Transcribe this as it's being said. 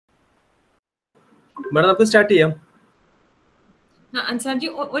Madam, let's start here. Ansar ji,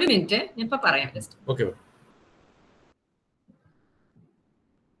 one minute. Just. Okay.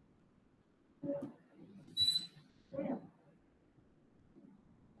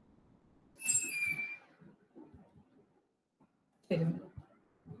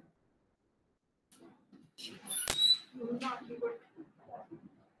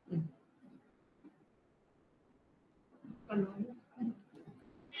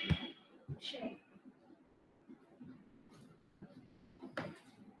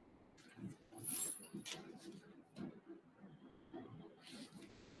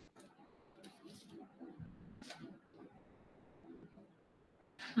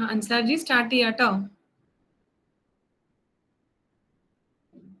 Ansar ji, start here.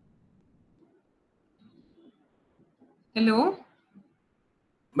 Hello.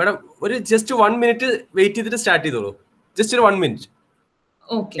 Madam, just 1 minute wait to start. Just 1 minute.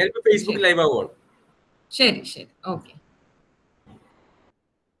 Okay. Facebook live on. Share. Okay.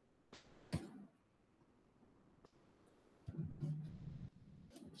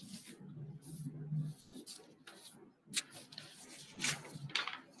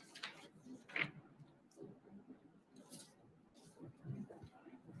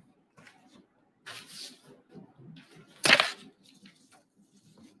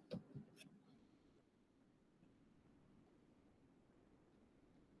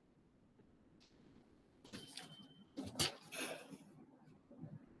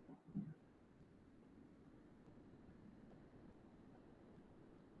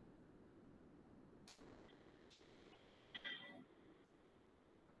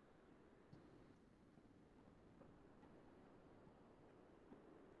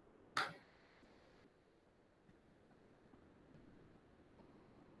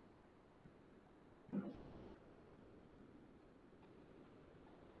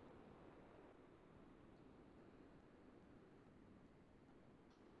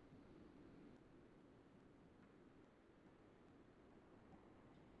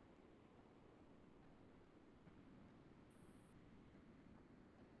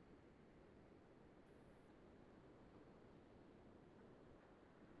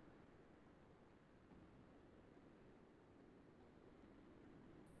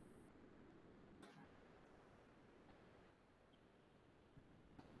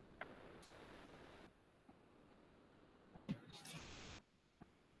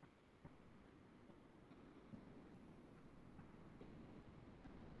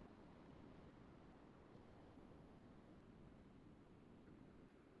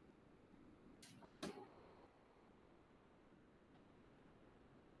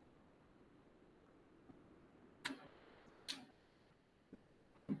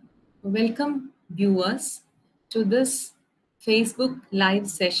 Welcome, viewers, to this Facebook live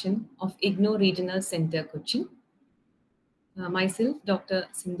session of IGNOU Regional Centre Cochin. Myself, Dr.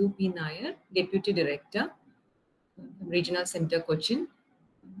 Sindhu P. Nair, Deputy Director, Regional Centre Cochin.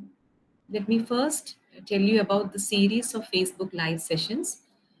 Let me first tell you about the series of Facebook live sessions.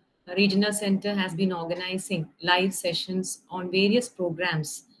 Regional Centre has been organizing live sessions on various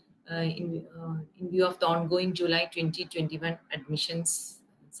programs in view of the ongoing July 2021 admissions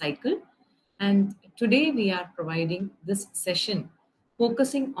cycle. And today we are providing this session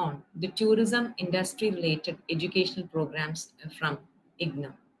focusing on the tourism industry related educational programs from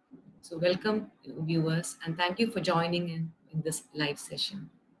IGNOU. So welcome viewers and thank you for joining in this live session.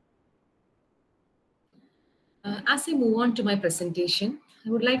 As I move on to my presentation,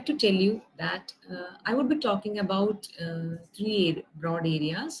 I would like to tell you that I would be talking about three broad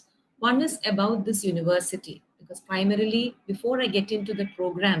areas. One is about this university, because primarily before I get into the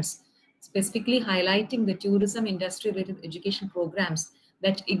programs, specifically highlighting the tourism industry related education programs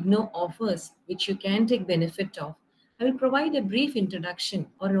that IGNOU offers, which you can take benefit of, I will provide a brief introduction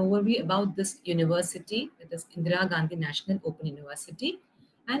or an overview about this university, that is Indira Gandhi National Open University,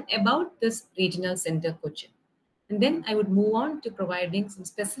 and about this Regional Centre Cochin. And then I would move on to providing some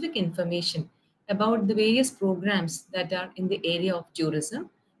specific information about the various programs that are in the area of tourism,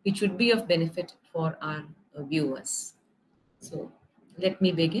 which would be of benefit for our viewers. So let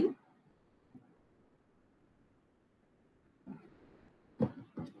me begin.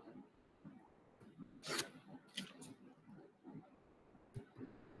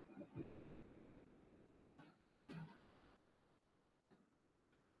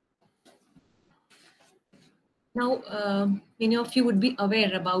 Now, many of you would be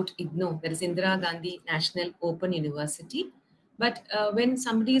aware about IGNOU, that is Indira Gandhi National Open University. But when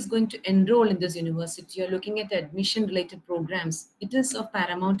somebody is going to enroll in this university or looking at admission-related programs, it is of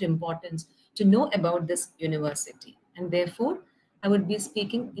paramount importance to know about this university. And therefore, I would be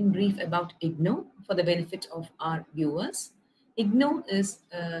speaking in brief about IGNOU for the benefit of our viewers. IGNOU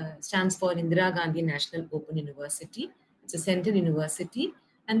stands for Indira Gandhi National Open University. It's a central university,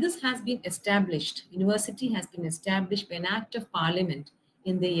 and this has been established. University has been established by an Act of Parliament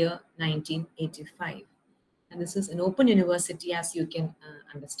in the year 1985. And this is an open university, as you can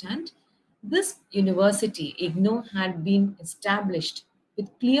understand. This university, IGNOU, had been established with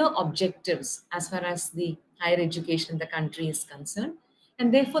clear objectives as far as the higher education in the country is concerned.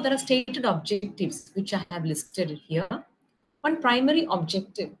 And therefore, there are stated objectives which I have listed here. One primary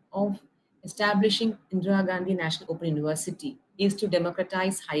objective of establishing Indira Gandhi National Open University is to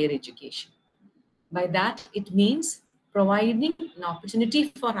democratize higher education. By that, it means providing an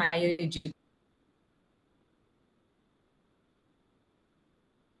opportunity for higher education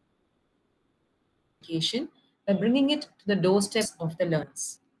by bringing it to the doorsteps of the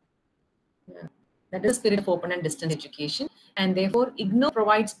learners. That is the spirit of open and distance education. And therefore, IGNOU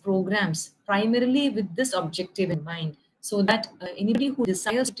provides programs primarily with this objective in mind, so that anybody who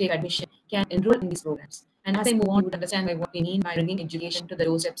desires to take admission can enroll in these programs. And as I move on, you would understand by what we mean by bringing education to the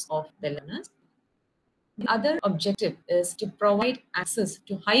doorsteps of the learners. The other objective is to provide access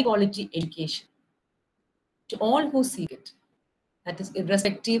to high quality education to all who seek it. That is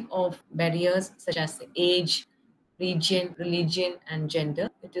irrespective of barriers such as age, region, religion, and gender.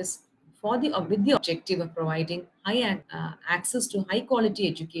 It is with the objective of providing high access to high quality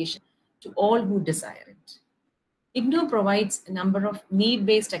education to all who desire it. IGNOU provides a number of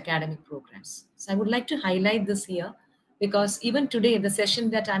need-based academic programs. So I would like to highlight this here, because even today, the session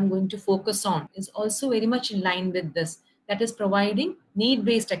that I'm going to focus on is also very much in line with this, that is providing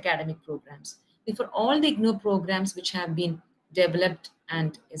need-based academic programs. Therefore, all the IGNOU programs which have been developed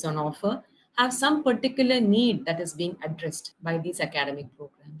and is on offer have some particular need that is being addressed by these academic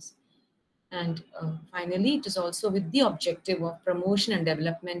programs. And finally, it is also with the objective of promotion and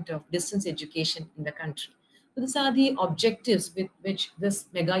development of distance education in the country. So these are the objectives with which this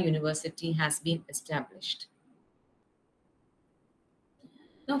mega university has been established.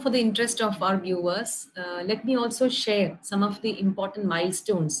 Now, for the interest of our viewers, let me also share some of the important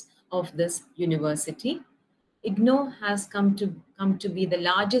milestones of this university. IGNOU has come to be the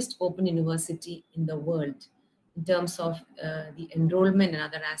largest open university in the world. In terms of the enrollment and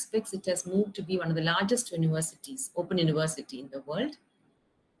other aspects, it has moved to be one of the largest universities, open university in the world.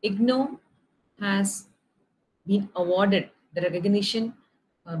 IGNOU has been awarded the recognition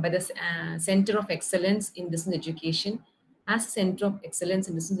by the Center of Excellence in Distance Education as Center of Excellence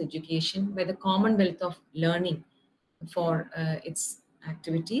in Distance Education by the Commonwealth of Learning for its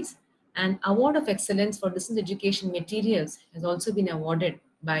activities. And Award of Excellence for Distance Education Materials has also been awarded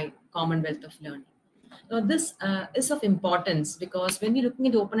by Commonwealth of Learning. Now, this is of importance because when we're looking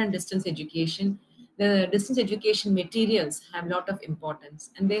at open and distance education, the distance education materials have a lot of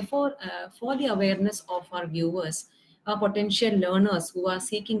importance. And therefore, for the awareness of our viewers, our potential learners who are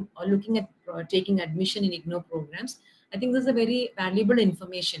seeking or looking at taking admission in IGNOU programs, I think this is a very valuable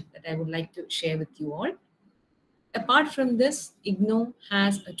information that I would like to share with you all. Apart from this, IGNOU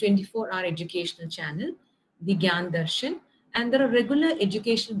has a 24-hour educational channel, the Gyan Darshan, and there are regular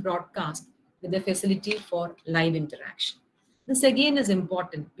educational broadcasts with the facility for live interaction. This again is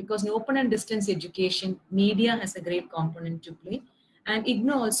important because in open and distance education, media has a great component to play, and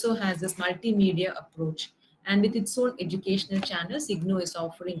IGNOU also has this multimedia approach. And with its own educational channels, IGNOU is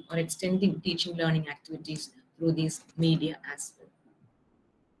offering or extending teaching learning activities through these media as well.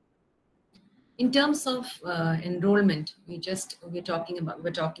 In terms of enrollment, we're talking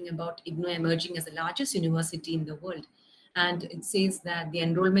about IGNOU emerging as the largest university in the world, and it says that the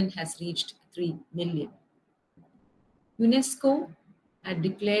enrollment has reached 3 million. UNESCO had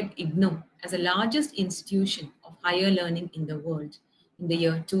declared IGNOU as the largest institution of higher learning in the world in the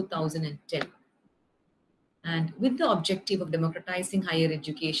year 2010. And with the objective of democratizing higher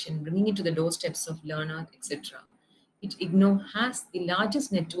education, bringing it to the doorsteps of learners, etc., IGNOU has the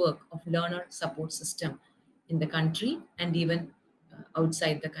largest network of learner support system in the country and even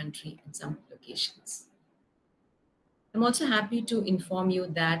outside the country in some locations. I'm also happy to inform you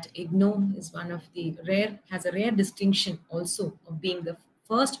that IGNOU is has a rare distinction also of being the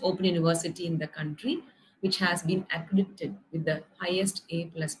first open university in the country which has been accredited with the highest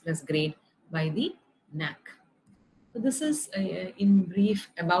A++ grade by the NAAC. So this is in brief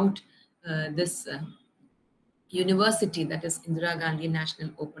about this university, that is Indira Gandhi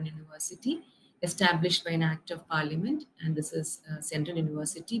National Open University, established by an Act of Parliament, and this is a central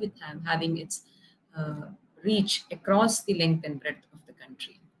university with having its reach across the length and breadth of the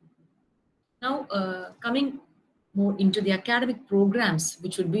country. Now, coming more into the academic programs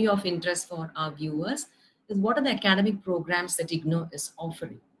which would be of interest for our viewers, is what are the academic programs that IGNOU is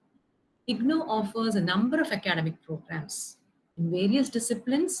offering. IGNOU offers a number of academic programs in various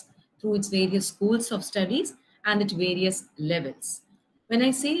disciplines through its various schools of studies and at various levels. When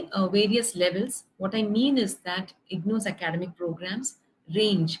I say various levels, what I mean is that IGNOU's academic programs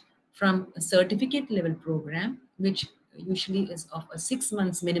range from a certificate level program, which usually is of a 6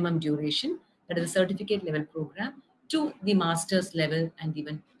 months minimum duration, that is a certificate level program, to the master's level, and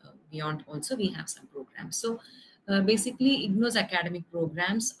even beyond also we have some programs. So basically, IGNOU's academic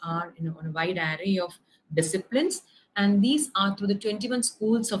programs are on a wide array of disciplines, and these are through the 21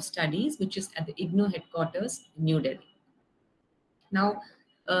 schools of studies, which is at the IGNOU headquarters in New Delhi. Now,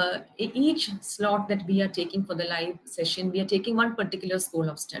 in each slot that we are taking for the live session, we are taking one particular school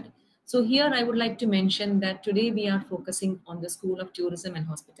of study. So here I would like to mention that today we are focusing on the School of Tourism and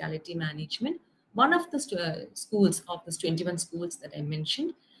Hospitality Management, one of the schools of the 21 schools that I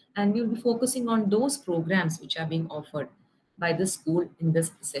mentioned, and we will be focusing on those programs which are being offered by the school in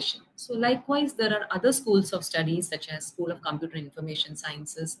this session. So likewise, there are other schools of studies such as School of Computer and Information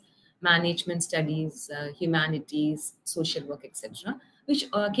Sciences, Management Studies, Humanities, Social Work, etc., which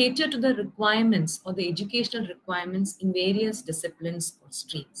cater to the requirements or the educational requirements in various disciplines or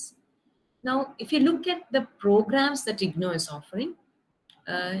streams. Now, if you look at the programs that IGNOU is offering,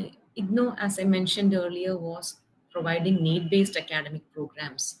 IGNOU, as I mentioned earlier, was providing need-based academic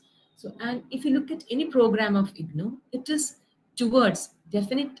programs. So, and if you look at any program of IGNOU, it is towards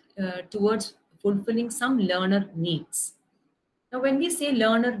towards fulfilling some learner needs. Now, when we say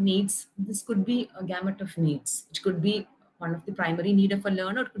learner needs, this could be a gamut of needs. It could be one of the primary need of a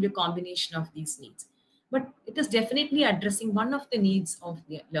learner, it could be a combination of these needs. But it is definitely addressing one of the needs of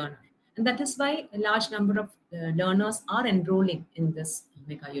the learner. And that is why a large number of learners are enrolling in this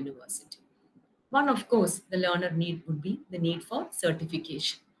mega university. One, of course, the learner need would be the need for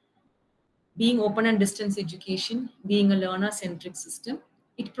certification. Being open and distance education, being a learner-centric system,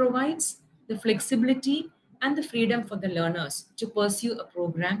 it provides the flexibility and the freedom for the learners to pursue a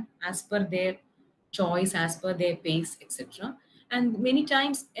program as per their choice, as per their pace, etc. And many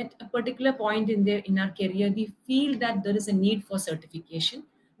times at a particular point in our career, we feel that there is a need for certification,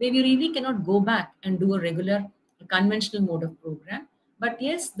 where we really cannot go back and do a regular conventional mode of program. But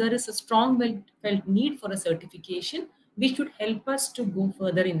yes, there is a strong felt need for a certification which should help us to go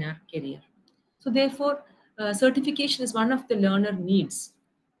further in our career. So therefore, certification is one of the learner needs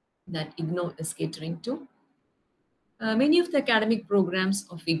that IGNOU is catering to. Many of the academic programs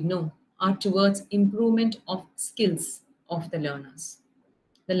of IGNOU are towards improvement of skills of the learners.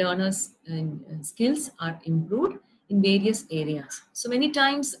 The learners' skills are improved in various areas. So many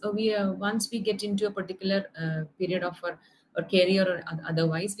times, once we get into a particular period of our career or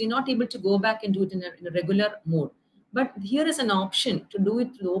otherwise, we're not able to go back and do it in a regular mode. But here is an option to do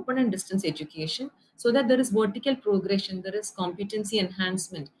it through open and distance education, so that there is vertical progression, there is competency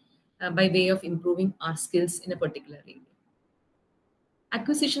enhancement by way of improving our skills in a particular area.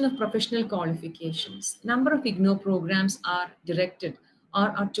 Acquisition of professional qualifications. Number of IGNOU programs are directed or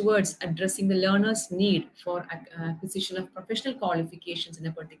are towards addressing the learner's need for acquisition of professional qualifications in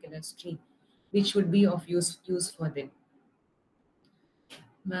a particular stream, which would be of use for them.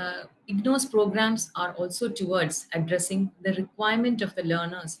 IGNOU's programs are also towards addressing the requirement of the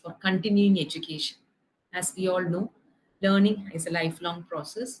learners for continuing education. As we all know, learning is a lifelong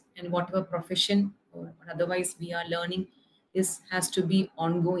process, and whatever profession or otherwise we are learning has to be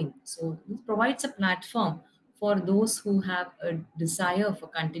ongoing. So this provides a platform for those who have a desire for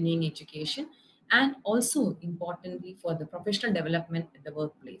continuing education, and also importantly for the professional development at the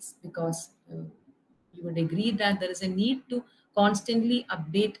workplace, because you would agree that there is a need to constantly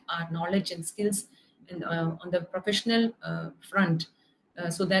update our knowledge and skills on the professional front,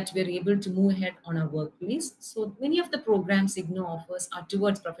 so that we're able to move ahead on our workplace. So many of the programs IGNOU offers are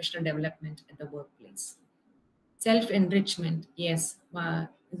towards professional development at the workplace. Self-enrichment, yes,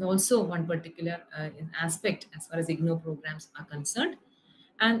 is also one particular aspect as far as IGNOU programs are concerned.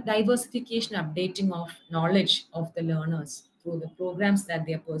 And diversification, updating of knowledge of the learners through the programs that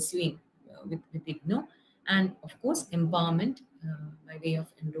they are pursuing with IGNOU. And of course, empowerment by way of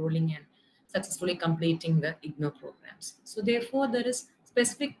enrolling and successfully completing the IGNOU programs. So therefore, there is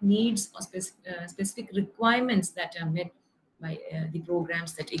specific needs or specific requirements that are met by the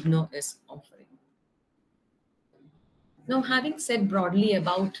programs that IGNOU is offering. Now, having said broadly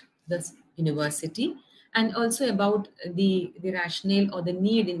about this university and also about the rationale or the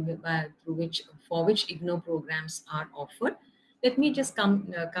need for which IGNOU programs are offered, let me just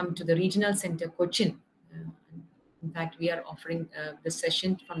come to the Regional Centre Cochin. In fact, we are offering this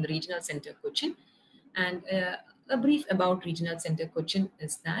session from the Regional Centre Cochin. And A brief about Regional Centre Cochin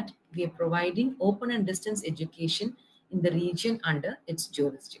is that we are providing open and distance education in the region under its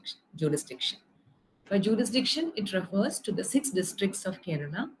jurisdiction. By jurisdiction, it refers to the 6 districts of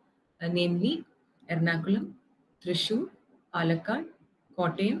Kerala, namely Ernakulam, Thrissur, Palakkad,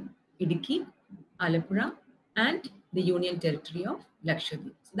 Kottayam, Idukki, Alappuzha, and the Union Territory of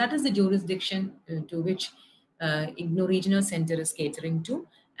Lakshadweep. So that is the jurisdiction to which IGNOU Regional Centre is catering to,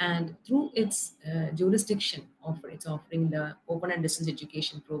 and through its jurisdiction, it's offering the open and distance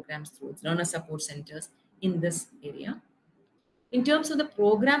education programs through its learner support centers in this area. In terms of the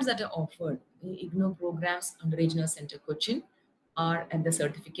programs that are offered, IGNOU programs under Regional Centre Cochin are at the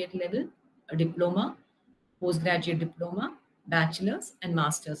certificate level, a diploma, postgraduate diploma, bachelor's and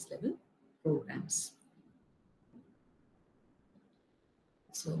master's level programs.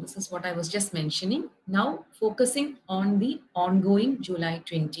 So this is what I was just mentioning. Now focusing on the ongoing July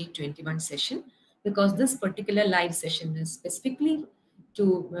 2021 session, because this particular live session is specifically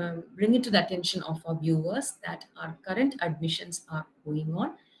to bring it to the attention of our viewers that our current admissions are going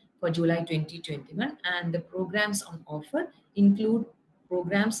on for July 2021, and the programs on offer include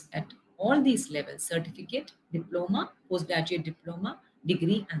programs at all these levels: certificate, diploma, postgraduate diploma,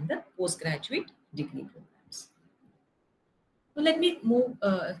 degree, and the postgraduate degree programs. So let me move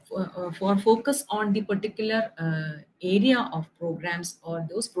for focus on the particular area of programs, or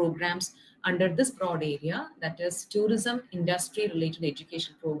those programs under this broad area, that is tourism industry related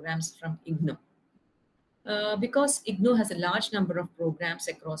education programs from IGNOU. Because IGNOU has a large number of programs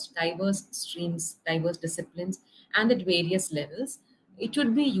across diverse streams, diverse disciplines, and at various levels, it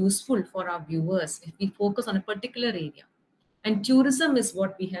would be useful for our viewers if we focus on a particular area. And tourism is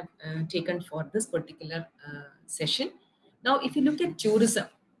what we have taken for this particular session. Now, if you look at tourism,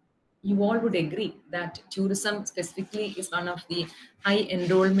 you all would agree that tourism specifically is one of the high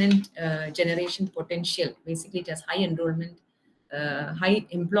enrollment generation potential. Basically, it has high employment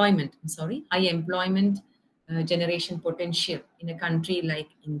generation potential in a country like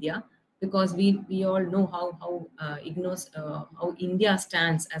India, because we all know how India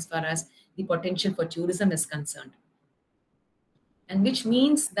stands as far as the potential for tourism is concerned. And which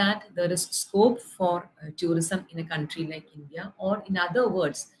means that there is scope for tourism in a country like India, or in other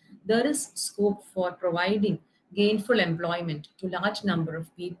words, there is scope for providing gainful employment to a large number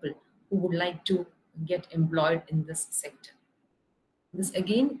of people who would like to get employed in this sector. This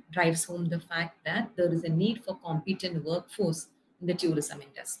again drives home the fact that there is a need for competent workforce in the tourism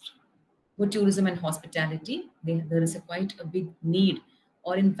industry. For tourism and hospitality, there is quite a big need,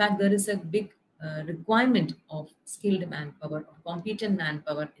 or in fact, there is a big requirement of skilled manpower or competent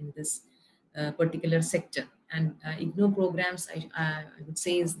manpower in this particular sector. And IGNOU programs, I would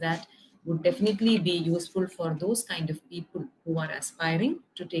say, is that would definitely be useful for those kind of people who are aspiring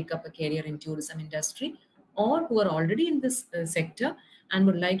to take up a career in tourism industry, or who are already in this sector and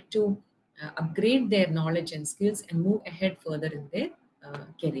would like to upgrade their knowledge and skills and move ahead further in their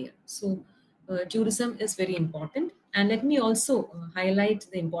career. So tourism is very important. And let me also highlight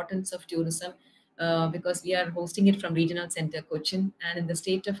the importance of tourism because we are hosting it from Regional Centre Cochin, and in the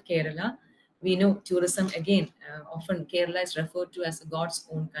state of Kerala, we know tourism, again, often Kerala is referred to as God's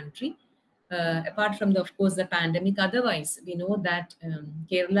own country. Apart from, of course, the pandemic, otherwise, we know that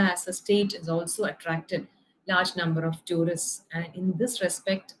Kerala as a state has also attracted large number of tourists. And in this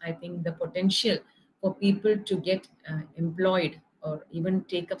respect, I think the potential for people to get employed or even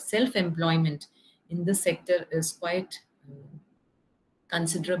take up self-employment in this sector is quite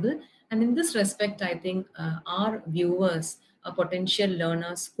considerable. And in this respect, I think our viewers, our potential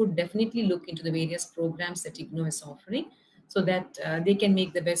learners, could definitely look into the various programs that IGNOU is offering, so that they can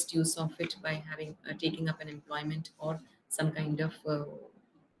make the best use of it by having taking up an employment or some kind of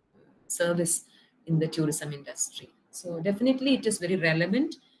service in the tourism industry. So definitely it is very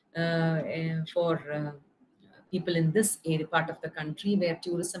relevant for people in this area, part of the country where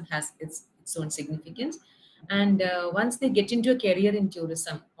tourism has its own significance. And once they get into a career in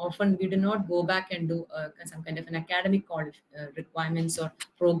tourism, often we do not go back and do some kind of an academic requirements or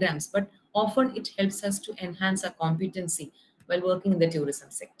programs, but often it helps us to enhance our competency while working in the tourism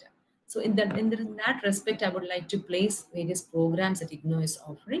sector. So in that respect, I would like to place various programs that IGNOU is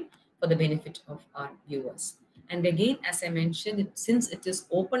offering for the benefit of our viewers. And again, as I mentioned, since it is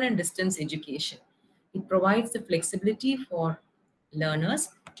open and distance education, it provides the flexibility for learners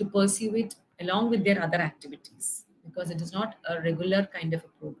to pursue it along with their other activities, because it is not a regular kind of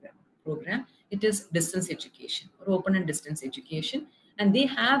a program. It is distance education or open and distance education. And they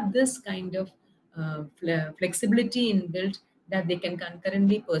have this kind of flexibility inbuilt that they can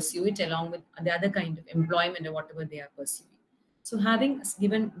concurrently pursue it along with the other kind of employment or whatever they are pursuing. So having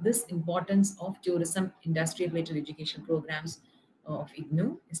given this importance of tourism industry related education programs of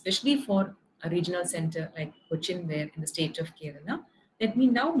IGNOU, especially for a regional center like Cochin, where in the state of Kerala, let me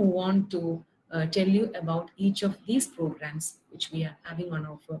now move on to tell you about each of these programs which we are having on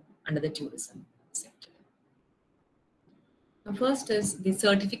offer under the tourism sector. Now, first is the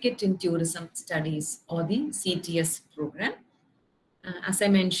Certificate in Tourism Studies, or the CTS program. As I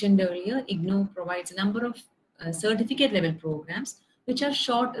mentioned earlier, IGNOU provides a number of certificate level programs which are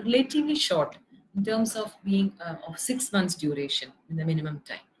short, relatively short in terms of being of 6 months duration in the minimum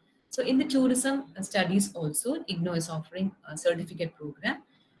time. So in the tourism studies also, IGNOU is offering a certificate program,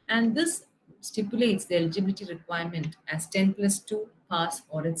 and this stipulates the eligibility requirement as 10+2 pass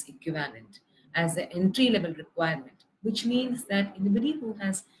or its equivalent as the entry level requirement, which means that anybody who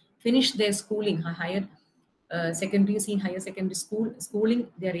has finished their schooling, higher secondary, higher secondary schooling,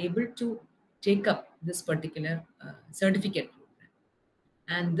 they are able to take up this particular certificate program.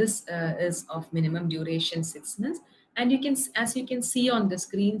 And this is of minimum duration 6 months. And you can, as you can see on the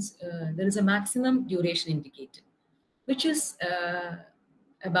screens, there is a maximum duration indicated, which is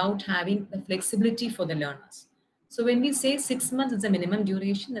about having the flexibility for the learners. So when we say 6 months is the minimum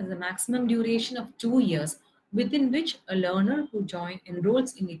duration, there is a maximum duration of 2 years within which a learner who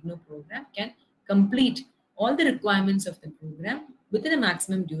enrolls in IGNOU program can complete all the requirements of the program within a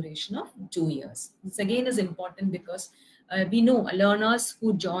maximum duration of 2 years. This again is important because we know learners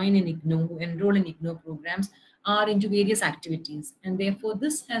who join in IGNOU, who enroll in IGNOU programs, are into various activities, and therefore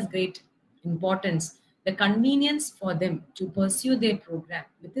this has great importance, the convenience for them to pursue their program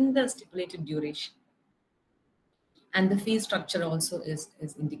within the stipulated duration. And the fee structure also is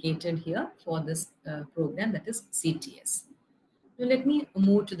indicated here for this program, that is CTS. Now let me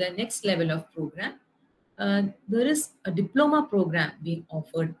move to the next level of program. There is a diploma program being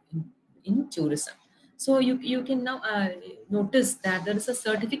offered in tourism. So you can now notice that there is a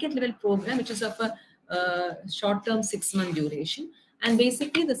certificate level program which is of a short-term 6-month duration. And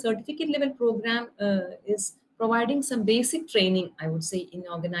basically the certificate level program is providing some basic training, I would say, in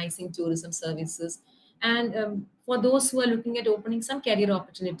organizing tourism services. And for those who are looking at opening some career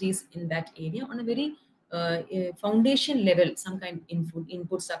opportunities in that area on a very foundation level, some kind of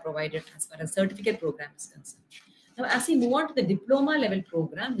inputs are provided as far as certificate program is concerned. Now, as we move on to the diploma level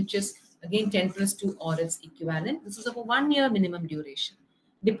program, which is again 10+2 or its equivalent, this is of a 1-year minimum duration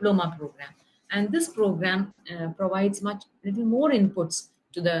diploma program. And this program provides little more inputs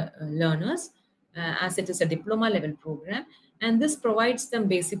to the learners as it is a diploma level program. And this provides them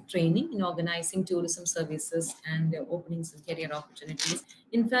basic training in organizing tourism services and opening some career opportunities.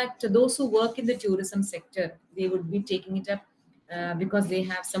 In fact, those who work in the tourism sector, they would be taking it up because they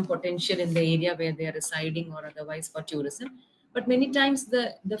have some potential in the area where they are residing or otherwise for tourism. But many times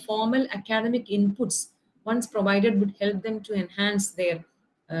the formal academic inputs once provided would help them to enhance their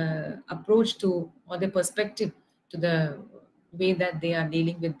approach to, or their perspective to the way that they are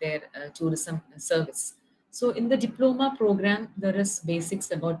dealing with their tourism service. So in the diploma program, there is basics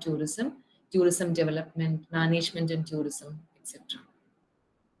about tourism, tourism development, management in tourism, etc.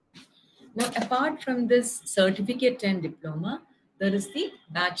 Now, apart from this certificate and diploma, there is the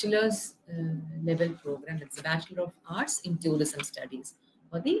bachelor's level program. That's the Bachelor of Arts in Tourism Studies,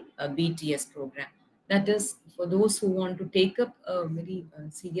 or the BTS program. That is for those who want to take up a very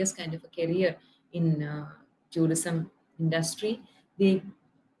serious kind of a career in tourism industry. They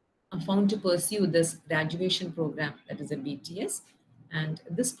are found to pursue this graduation program, that is a BTS. And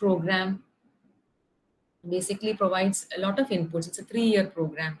this program basically provides a lot of inputs. It's a 3-year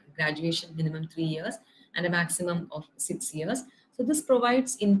program, graduation minimum 3 years and a maximum of 6 years. So this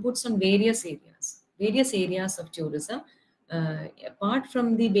provides inputs on various areas of tourism. Apart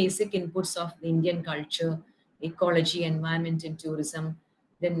from the basic inputs of the Indian culture, ecology, environment in tourism,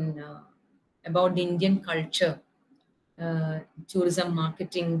 then about the Indian culture, tourism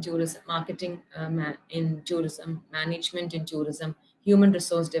marketing in tourism, management in tourism, human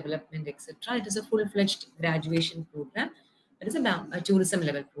resource development, etc. It is a full-fledged graduation program. It is a tourism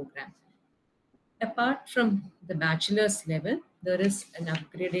level program. Apart from the bachelor's level, there is an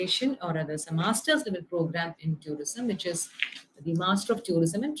upgradation, or there's a master's level program in tourism, which is the Master of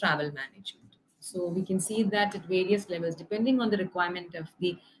Tourism and Travel Management. So we can see that at various levels, depending on the requirement of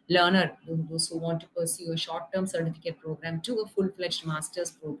the learner, those who want to pursue a short-term certificate program to a full-fledged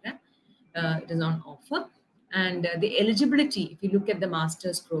master's program, it is on offer. And the eligibility, if you look at the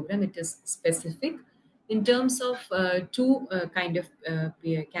master's program, it is specific. In terms of two kind of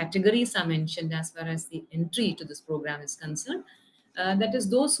categories are mentioned as far as the entry to this program is concerned. That is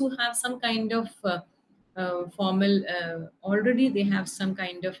those who have some kind of formal, already they have some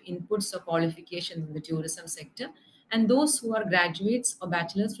kind of inputs or qualification in the tourism sector, and those who are graduates or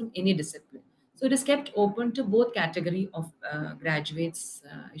bachelors from any discipline. So it is kept open to both category of graduates,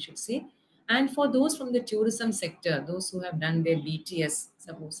 I should say. And for those from the tourism sector, those who have done their BTS,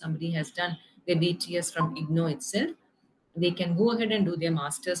 suppose somebody has done their BTS from IGNOU itself, they can go ahead and do their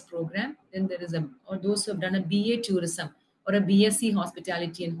master's program. Then there is or those who have done a BA tourism or a BSc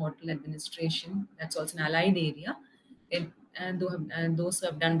hospitality and hotel administration, that's also an allied area. And those who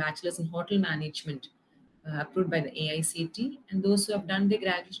have done bachelor's in hotel management, approved by the AICT, and those who have done their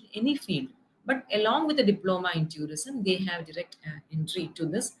graduation in any field. But along with the diploma in tourism, they have direct entry to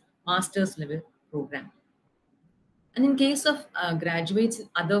this master's level program. And in case of graduates in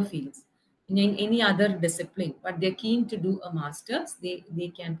other fields, in any other discipline, but they're keen to do a master's,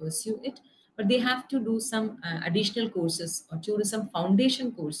 they can pursue it, but they have to do some additional courses or tourism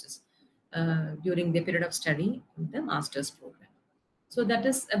foundation courses during the period of study in the master's program. So that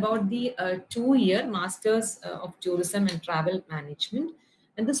is about the 2-year Masters of Tourism and Travel Management.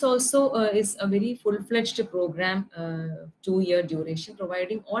 And this also is a very full-fledged program, 2-year duration,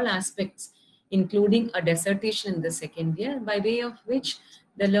 providing all aspects, including a dissertation in the second year, by way of which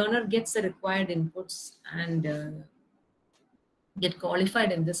the learner gets the required inputs and get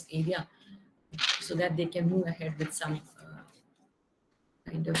qualified in this area so that they can move ahead with some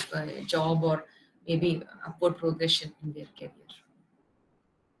kind of job or maybe upward progression in their career.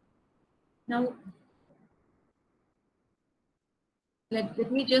 Now,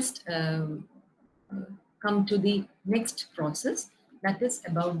 let me just come to the next process, that is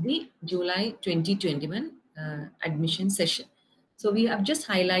about the July 2021 admission session. So we have just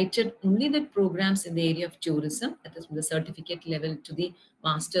highlighted only the programs in the area of tourism, that is from the certificate level to the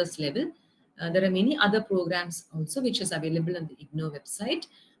master's level. There are many other programs also which is available on the IGNOU website.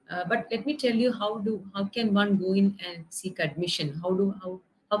 But let me tell you how can one go in and seek admission? How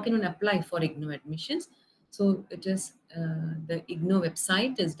can one apply for IGNOU admissions? So it is the IGNOU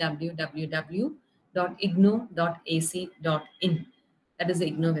website is www.ignou.ac.in. That is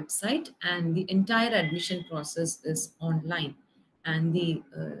the IGNOU website, and the entire admission process is online. And the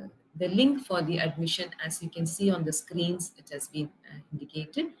link for the admission, as you can see on the screens, it has been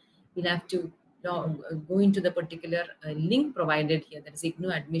indicated. You'll have to go into the particular link provided here, that is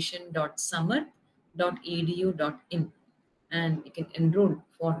ignoadmission.summer.edu.in, and you can enroll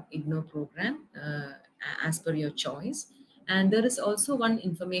for IGNOU program as per your choice. And there is also one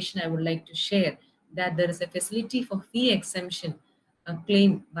information I would like to share, that there is a facility for fee exemption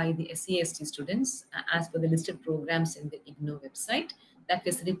claimed by the SC/ST students as per the listed programs in the IGNOU website. That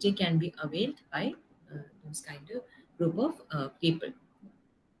facility can be availed by those kind of group of people.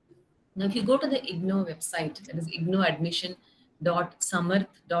 Now, if you go to the IGNOU website, that is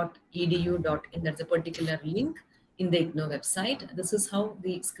ignoadmission.samarth.edu.in, that's a particular link in the IGNOU website. This is how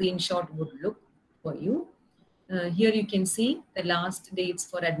the screenshot would look for you. Here you can see the last dates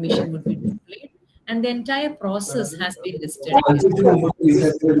for admission would be displayed, and the entire process has been listed.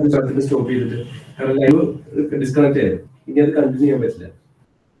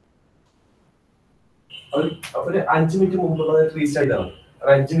 അപ്പോൾ 5 minute മുമ്പുള്ളത് restart ചെയ്താണ്.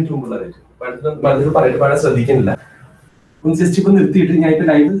 5 minute മുമ്പുള്ളത് പലരും പറയാൻ ശ്രദ്ധിക്കുന്നില്ല. ഒന്ന് just ഇപ്പൊ നിർത്തിയിട്ട് ഞാൻ ഇപ്പൊ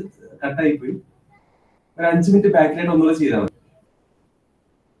ലൈവ് കട്ടായി പോയി. 5 മിനിറ്റ് ബാക്കിലായിട്ട് ഒന്നുകൂടെ ചെയ്താൽ മതി.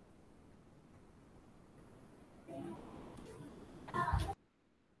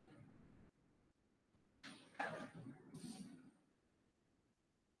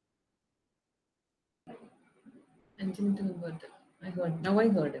 Now I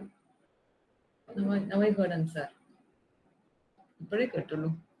heard him. Now I heard Ansar. ഇപ്പോഴേ കേട്ടുള്ളൂ.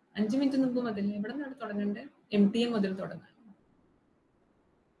 5 മിനിറ്റ് മുമ്പ് മുതൽ എവിടെ നിന്നാണ് തുടങ്ങേണ്ടത്? MTA മുതൽ തുടങ്ങാം.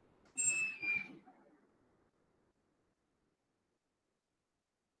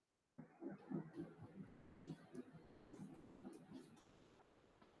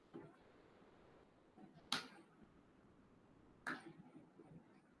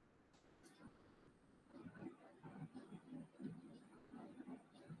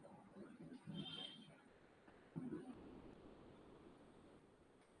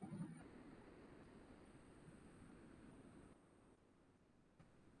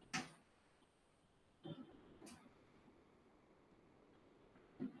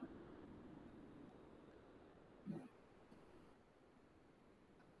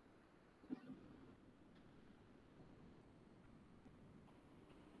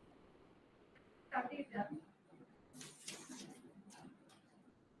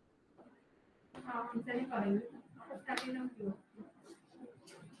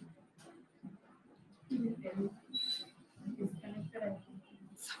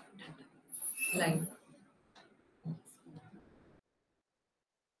 Line.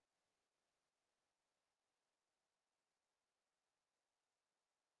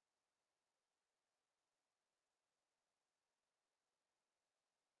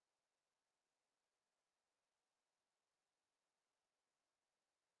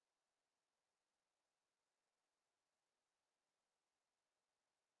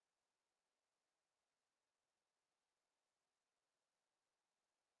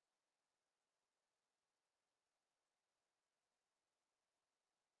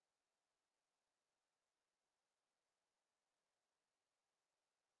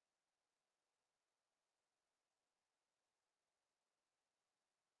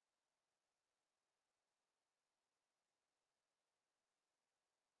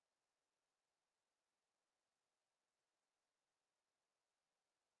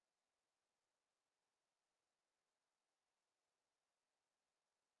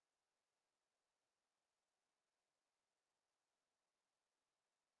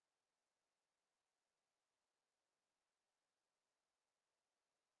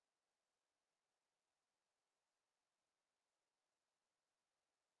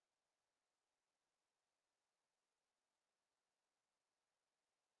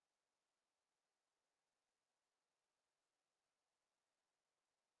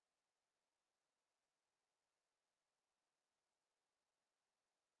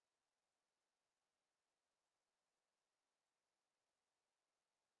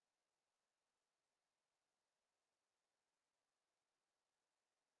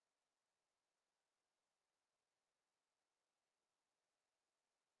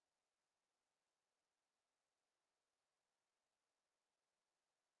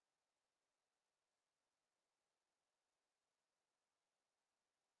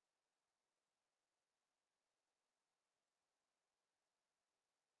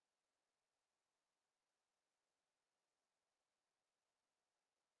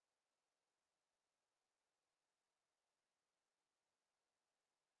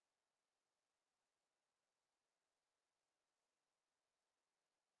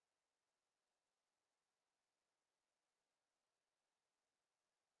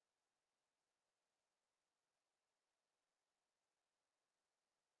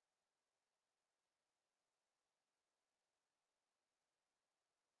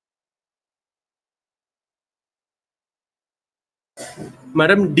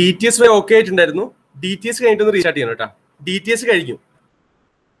 Madam, DTS were okay. DTS കഴിഞ്ഞിട്ട് ഒന്ന് റീസ്റ്റാർട്ട് ചെയ്യണം കേട്ടോ. DTS കഴിഞ്ഞു.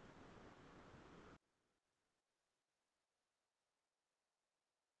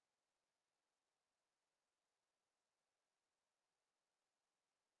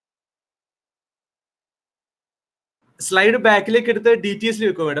 സ്ലൈഡ് ബാക്കിലേക്ക് എടുത്ത് DTS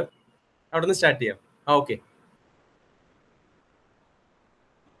വെക്കോ മാഡം. അവിടെ നിന്ന് സ്റ്റാർട്ട് ചെയ്യാം. ഓക്കെ.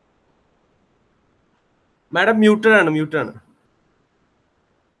 മാഡം മ്യൂട്ടഡ് ആണ്.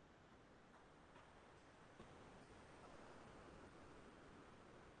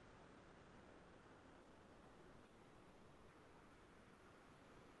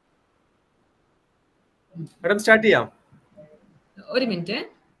 മാഡം സ്റ്റാർട്ട് ചെയ്യാം. ഒരു മിനിറ്റ്.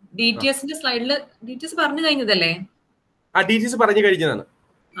 DTSന്റെ സ്ലൈഡിൽ DTS പറഞ്ഞു കഴിഞ്ഞതല്ലേ? DTS പറഞ്ഞു കഴിഞ്ഞതാണ്.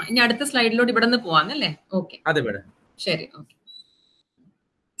 ഇനി അടുത്ത സ്ലൈഡിലോട്ട് ഇവിടെ നിന്ന് പോവാന്നല്ലേ? ഓക്കെ. അതെ മാഡം. ശരി, okay.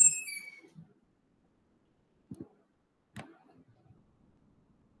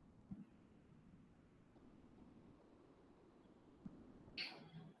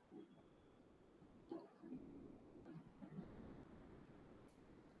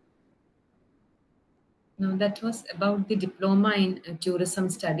 Now that was about the Diploma in Tourism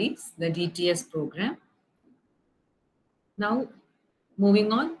Studies, the DTS program. Now moving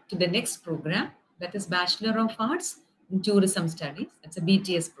on to the next program, that is Bachelor of Arts in Tourism Studies. That's a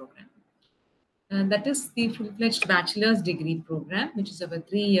BTS program. That is the full-fledged bachelor's degree program, which is of a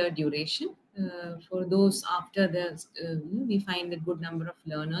 3-year duration. For those after the, we find a good number of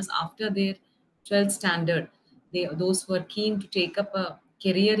learners after their 12th standard, those who are keen to take up a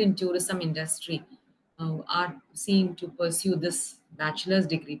career in tourism industry are seen to pursue this bachelor's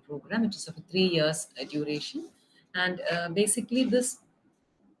degree program, which is of a 3 years duration. And basically this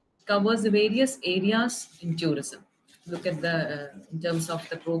covers the various areas in tourism. Look at the in terms of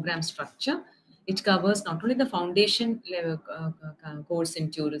the program structure. It covers not only the foundation level course in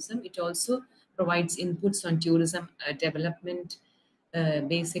tourism, it also provides inputs on tourism development,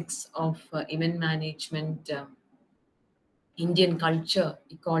 basics of event management, Indian culture,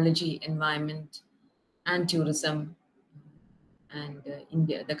 ecology, environment, and tourism, and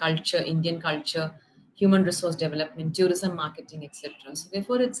Indian culture, human resource development, tourism marketing, etc. So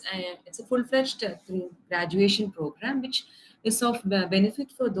therefore, it's a full-fledged graduation program, which is of benefit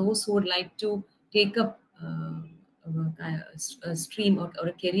for those who would like to take up a stream or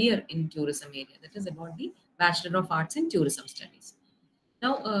a career in tourism area. That is about the Bachelor of Arts in Tourism Studies.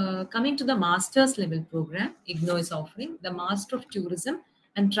 Now, coming to the master's level program, IGNOU is offering the Master of Tourism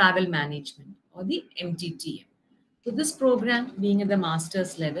and Travel Management, or the MTTM. So this program, being at the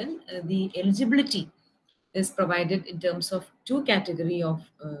master's level, the eligibility is provided in terms of 2 categories of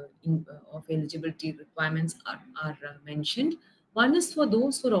eligibility requirements are mentioned. One is for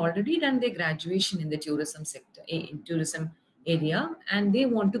those who are already done their graduation in the tourism sector, in tourism area, and they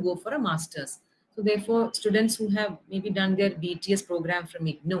want to go for a master's. So therefore, students who have maybe done their BTS program from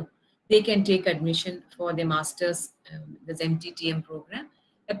IGNOU, they can take admission for their master's, this MTTM program.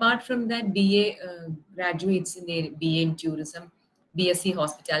 Apart from that, BA graduates in their BA in tourism, BSc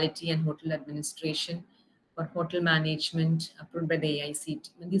Hospitality and Hotel Administration, or Hotel Management approved by the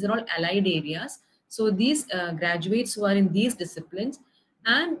AICT. And these are all allied areas. So these graduates who are in these disciplines,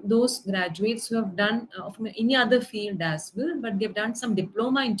 and those graduates who have done from any other field as well, but they've done some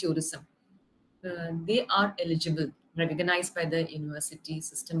diploma in tourism, they are eligible, recognized by the university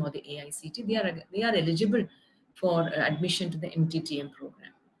system or the AICT. They are eligible for admission to the MTTM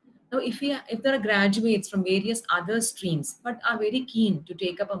program. Now, if there are graduates from various other streams but are very keen to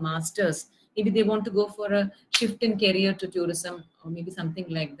take up a master's, maybe they want to go for a shift in career to tourism or maybe something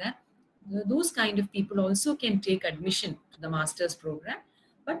like that, those kind of people also can take admission to the master's program.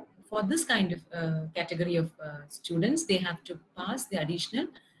 But for this kind of category of students, they have to pass the additional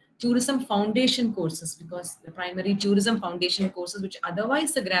tourism foundation courses, because the primary tourism foundation courses, which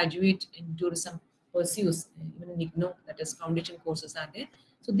otherwise the graduate in tourism pursues, even in IGNOU, that is foundation courses are there.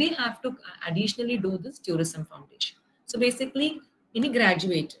 So they have to additionally do this tourism foundation. So basically, any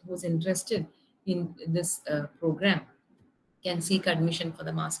graduate who's interested in this program can seek admission for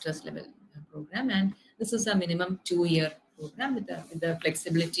the master's level program. And this is a minimum 2-year program with the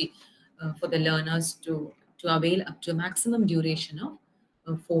flexibility for the learners to avail up to a maximum duration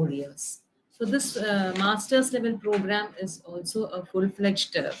of 4 years. So this master's level program is also a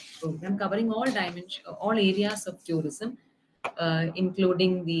full-fledged program covering all areas of tourism,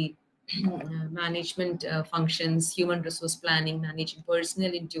 including the management functions, human resource planning, managing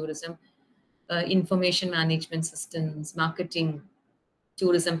personnel in tourism, information management systems, marketing,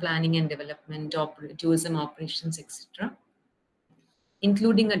 tourism planning and development, tourism operations, etc.,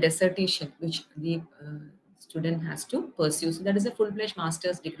 including a dissertation, which the student has to pursue. So that is a full-fledged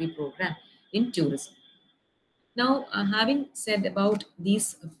master's degree program in tourism. Now, having said about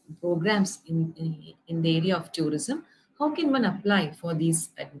these programs in the area of tourism, how can one apply for these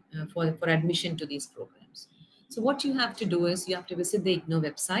for admission to these programs? So what you have to do is you have to visit the IGNOU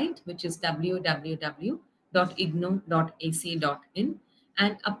website, which is www.ignou.ac.in,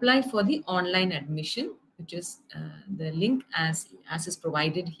 and apply for the online admission, which is the link as is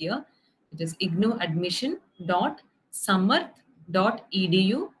provided here. It is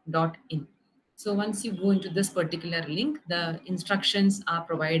ignouadmission.samarth.edu.in. So once you go into this particular link, the instructions are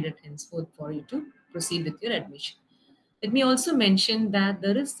provided henceforth for you to proceed with your admission. Let me also mention that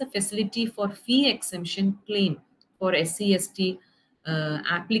there is a facility for fee exemption claim for SC/ST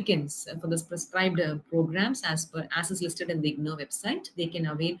applicants for this prescribed programs as is listed in the IGNOU website. They can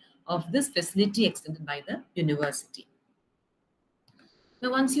avail of this facility extended by the university. Now,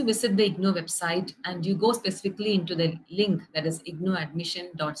 once you visit the IGNOU website and you go specifically into the link that is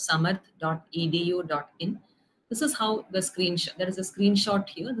ignouadmission.samarth.edu.in, this is how the screenshot, there is a screenshot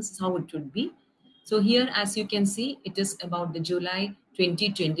here. This is how it would be. So here, as you can see, it is about the July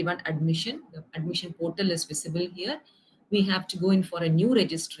 2021 admission. The admission portal is visible here. We have to go in for a new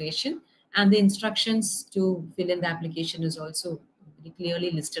registration, and the instructions to fill in the application is also very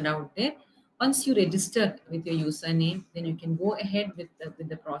clearly listed out there. Once you register with your username, then you can go ahead with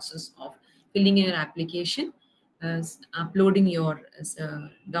the process of filling in your application, uploading your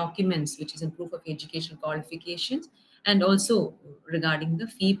documents, which is in proof of education qualifications, and also regarding the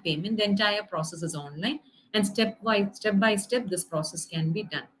fee payment. The entire process is online, and step by step, this process can be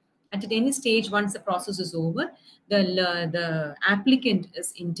done. At any stage, once the process is over, the applicant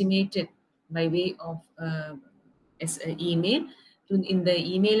is intimated by way of email in the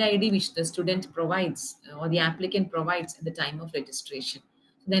email ID which the student provides or the applicant provides at the time of registration.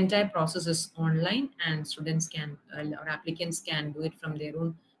 So the entire process is online, and students can or applicants can do it from their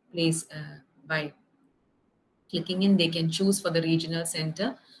own place by clicking in. They can choose for the regional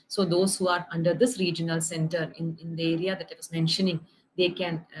center. So those who are under this regional center in the area that I was mentioning, they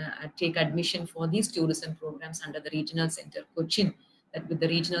can take admission for these tourism programs under the regional center Cochin, that with the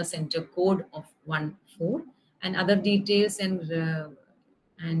regional center code of 14, and other details and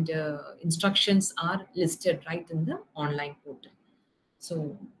instructions are listed right in the online portal.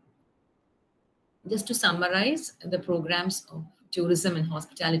 So just to summarize, the programs of tourism and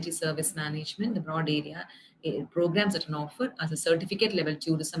hospitality service management, the broad area programs that are offered as a certificate level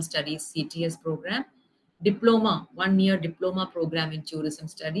tourism studies CTS program, diploma, 1-year diploma program in tourism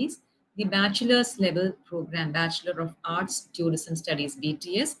studies, the bachelor's level program, Bachelor of Arts Tourism Studies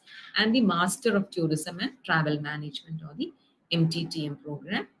BTS, and the Master of Tourism and Travel Management or the MTTM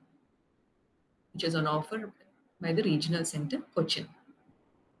program, which is on offer by the Regional Centre Cochin.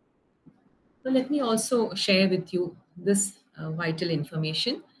 So let me also share with you this vital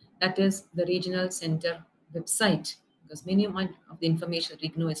information, that is the Regional Centre website, because many of the information that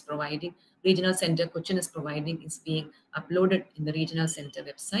IGNOU is providing, Regional Centre Cochin is providing, is being uploaded in the Regional Centre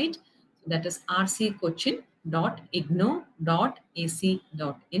website. So that is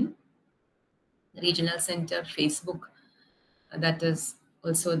rccochin.ignou.ac.in. The Regional Centre Facebook, that is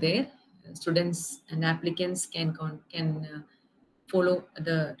also there. Students and applicants can follow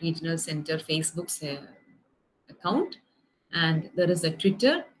the Regional Centre Facebook's account, and there is a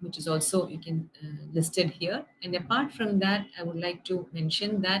Twitter which is also listed here. And apart from that, I would like to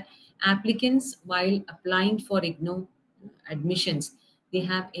mention that applicants, while applying for IGNOU admissions, they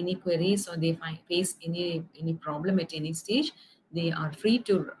have any queries or they face any problem at any stage, they are free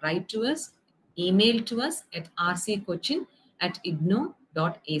to write to us, email to us at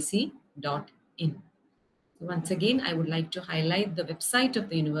rccochin@ignou.ac.in. Once again, I would like to highlight the website of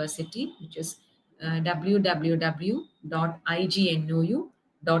the university, which is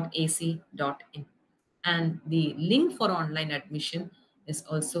www.ignou.ac.in. And the link for online admission is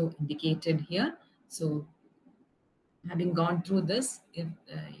also indicated here. So having gone through this, if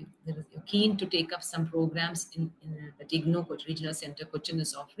you're keen to take up some programs in that IGNOU Regional Centre Cochin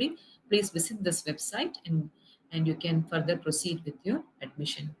is offering, please visit this website and you can further proceed with your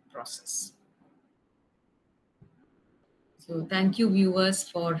admission process. So thank you, viewers,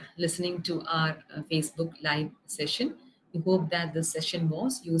 for listening to our Facebook Live session. We hope that this session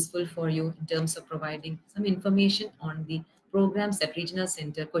was useful for you in terms of providing some information on the programs that Regional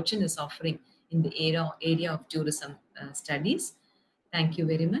Centre Cochin is offering in the area of tourism studies. Thank you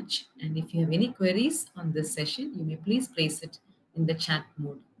very much. And if you have any queries on this session, you may please place it in the chat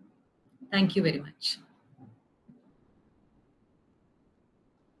mode. Thank you very much.